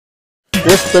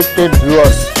Respected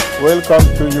viewers, welcome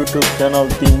to YouTube channel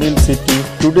The Mill City.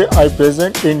 Today I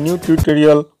present a new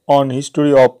tutorial on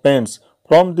history of pens.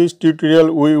 From this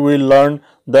tutorial we will learn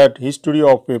that history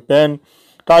of a pen,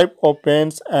 type of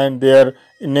pens and their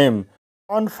name.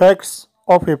 Fun facts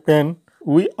of a pen.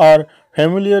 We are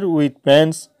familiar with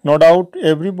pens. No doubt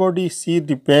everybody see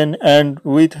the pen, and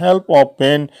with help of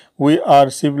pen we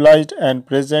are civilized and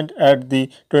present at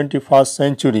the 21st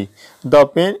century. The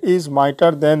pen is mightier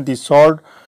than the sword.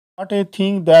 Not a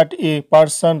thing that a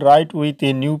person write with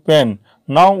a new pen.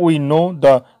 Now we know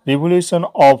the revolution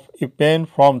of a pen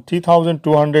from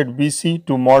 3200 BC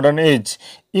to modern age.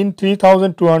 In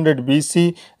 3200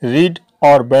 BC, reed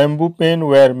or bamboo pen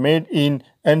were made in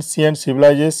ancient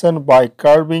civilization by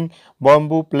carving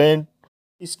bamboo plant,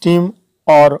 steam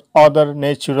or other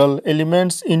natural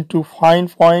elements into fine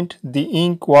point. The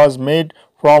ink was made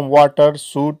from water,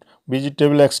 soot,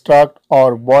 vegetable extract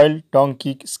or boiled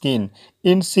donkey skin.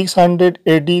 In 600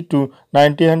 AD to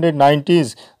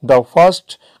 1990s, the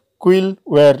first quill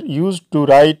were used to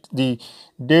write the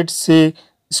Dead Sea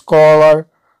Scroll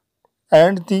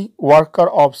and the worker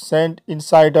of Saint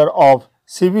Insider of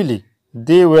Sibylle.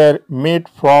 They were made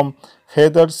from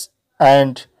feathers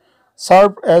and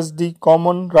served as the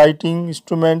common writing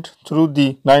instrument through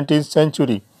the 19th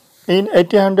century. In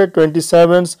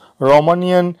 1827,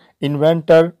 Romanian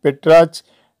inventor Petrache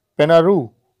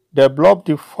Penaru developed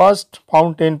the first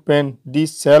fountain pen,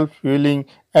 this self-filling,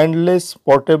 endless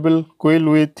portable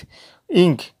quill with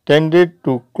ink tended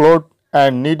to clot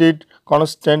and needed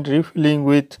constant refilling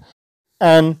with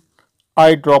an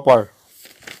eyedropper.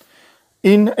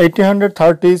 In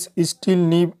 1830s, steel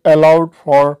nib allowed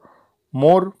for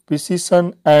more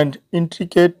precision and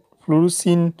intricate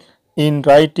fluorescing in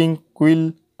writing.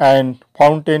 Quill and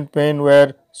fountain pen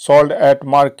were sold at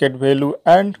market value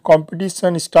and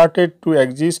competition started to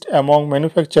exist among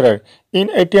manufacturers. In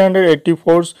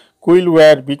 1884, quill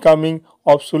were becoming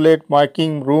obsolete,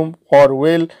 making room for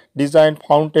well-designed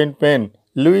fountain pen.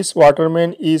 Louis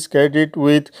Waterman is credited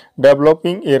with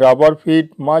developing a rubber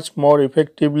feed much more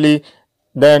effectively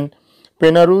than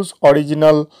Penaru's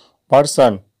original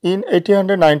version. In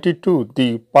 1892,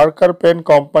 the Parker Pen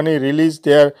Company released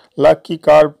their Lucky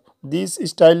Curve. This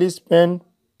stylish pen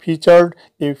featured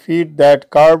a feed that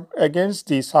curved against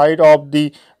the side of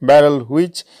the barrel,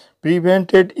 which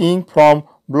prevented ink from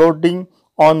blotting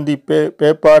on the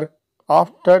paper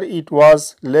after it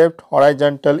was left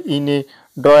horizontal in a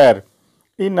drawer.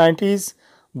 In 90s,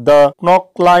 the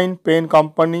Knockline Pen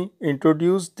Company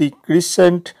introduced the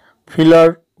crescent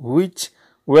filler, which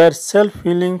were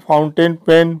self-filling fountain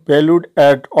pen valued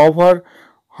at over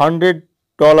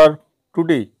 $100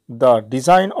 today. The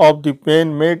design of the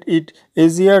pen made it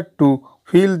easier to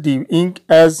fill the ink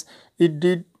as it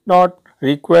did not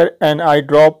require an eye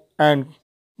drop and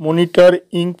monitor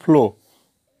ink flow.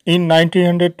 In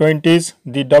 1920s,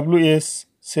 the W.S.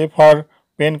 Schaefer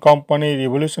Pen Company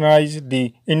revolutionized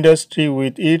the industry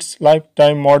with its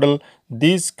lifetime model.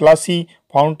 These classy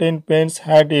fountain pens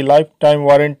had a lifetime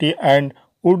warranty and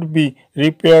would be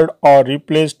repaired or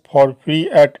replaced for free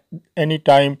at any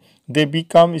time. They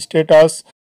become status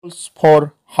symbols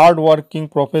for hard-working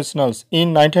professionals.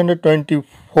 In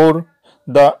 1924,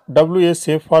 the W.S.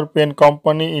 Schaefer Pen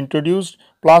Company introduced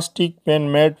plastic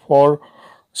pen made for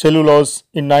cellulose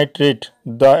in nitrate.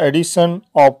 The addition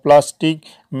of plastic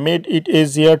made it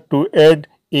easier to add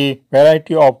a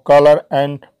variety of color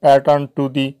and pattern to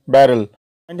the barrel.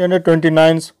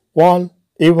 1929's Wall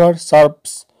ever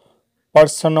serves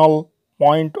personal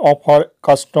point offer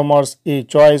customers a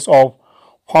choice of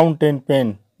fountain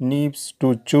pen nibs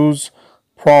to choose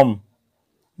from.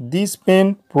 This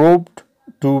pen proved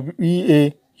to be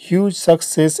a huge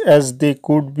success as they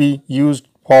could be used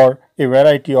for a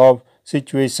variety of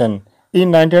situations.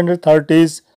 In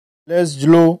 1930s,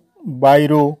 Laszlo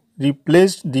Biro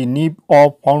replaced the nib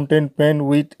of fountain pen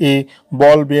with a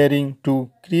ball bearing to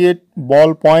create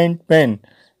ballpoint pen.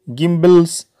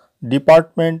 Gimbel's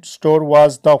department store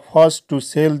was the first to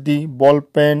sell the ball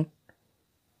pen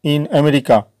in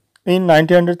America. In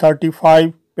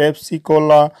 1935, Pepsi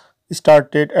Cola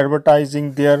started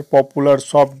advertising their popular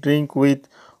soft drink with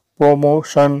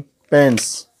promotion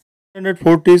pens. In the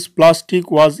 1940s, plastic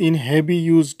was in heavy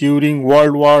use during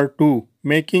World War II,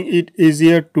 making it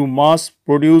easier to mass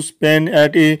produce pen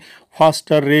at a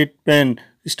faster rate. Pen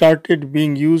started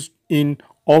being used in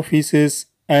offices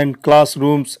and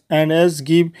classrooms and as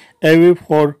give away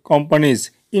for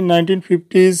companies. In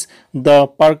 1950s, the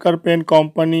Parker Pen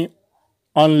Company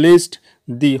unleashed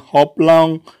the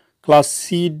Hopalong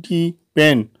Classic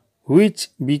pen, which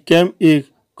became a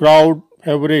crowd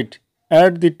favorite.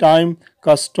 At the time,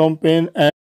 custom pen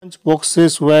and Lunch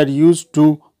boxes were used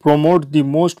to promote the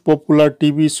most popular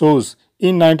TV shows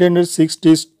in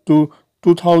 1960s to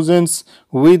 2000s.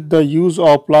 With the use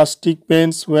of plastic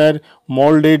pens were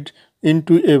molded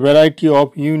into a variety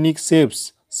of unique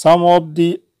shapes. Some of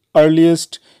the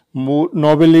earliest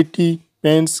novelty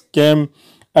pens came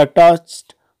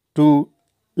attached to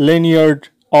lanyard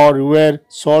or were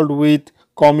sold with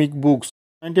comic books.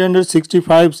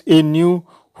 1965, a new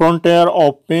frontier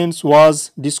of pens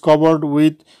was discovered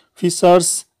with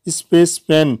Fisher's Space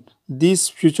Pen. This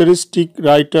futuristic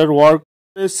writer worked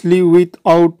tirelessly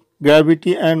without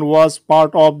gravity and was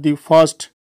part of the first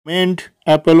manned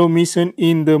Apollo mission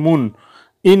in the moon.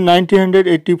 In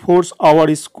 1984,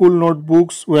 our school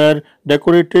notebooks were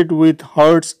decorated with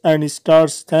hearts and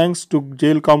stars thanks to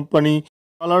Gel Company.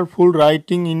 Colorful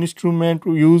writing instruments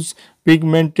use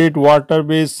pigmented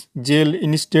water-based gel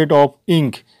instead of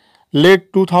ink.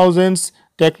 Late 2000s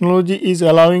technology is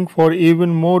allowing for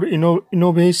even more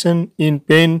innovation in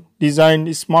pen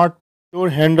design. Smart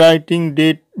your handwriting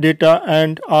data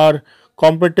and are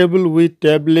compatible with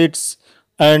tablets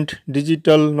and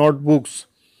digital notebooks.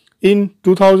 In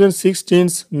 2016,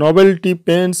 novelty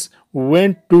pens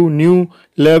went to new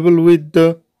level with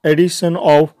the addition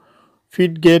of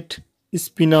Fitgate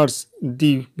spinners.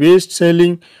 The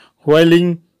best-selling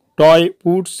whirling toy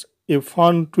puts a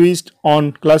fun twist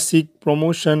on classic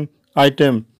promotion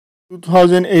item.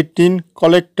 2018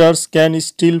 collectors can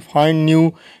still find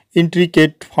new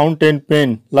intricate fountain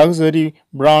pen, luxury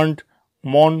brand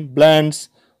Mont Blanc's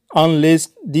unless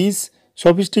these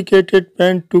sophisticated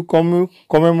pen to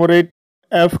commemorate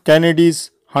F.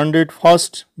 Kennedy's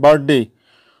 101st birthday.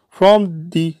 From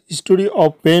the history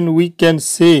of pen, we can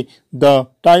say the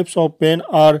types of pen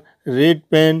are red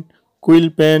pen, quill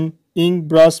pen, ink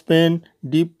brush pen,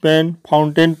 dip pen,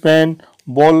 fountain pen,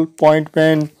 ball point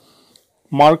pen,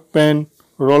 mark pen,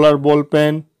 roller ball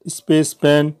pen, space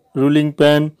pen, ruling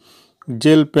pen,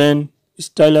 gel pen,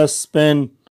 stylus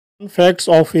pen. Fun facts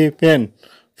of a pen.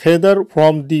 Feather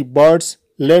from the bird's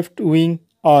left wing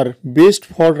are best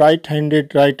for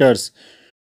right-handed writers.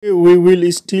 We will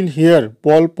still hear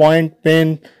ballpoint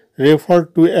pen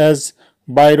referred to as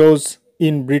biros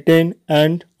in Britain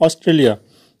and Australia.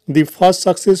 The first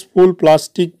successful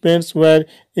plastic pens were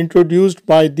introduced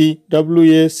by the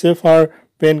W.A. Schaefer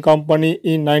Pen Company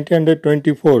in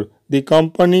 1924. The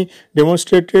company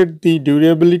demonstrated the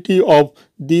durability of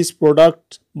these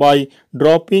products by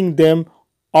dropping them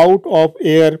out of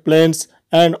airplanes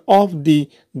and off the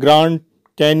Grand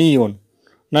Canyon.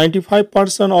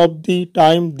 95% of the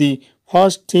time, the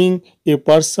first thing a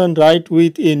person writes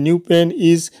with a new pen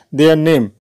is their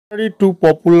name. Contrary to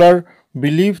popular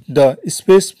belief, the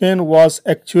space pen was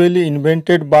actually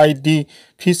invented by the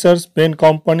Fisher's Pen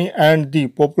Company and the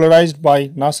popularized by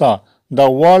NASA. The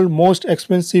world's most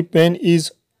expensive pen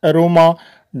is Aroma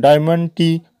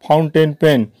Diamante Fountain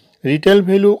Pen. Retail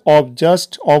value of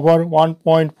just over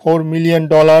 $1.4 million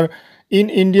in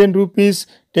Indian rupees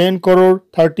 10 crore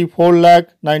 34 lakh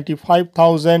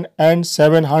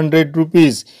 95,700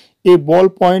 rupees. A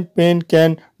ballpoint pen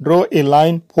can draw a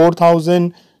line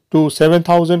 4,000 to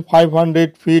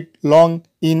 7,500 feet long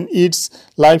in its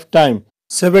lifetime.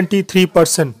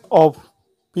 73% of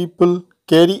people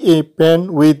carry a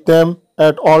pen with them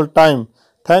at all time.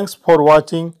 Thanks for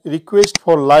watching. Request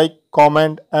for like,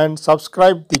 comment and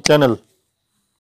subscribe the channel.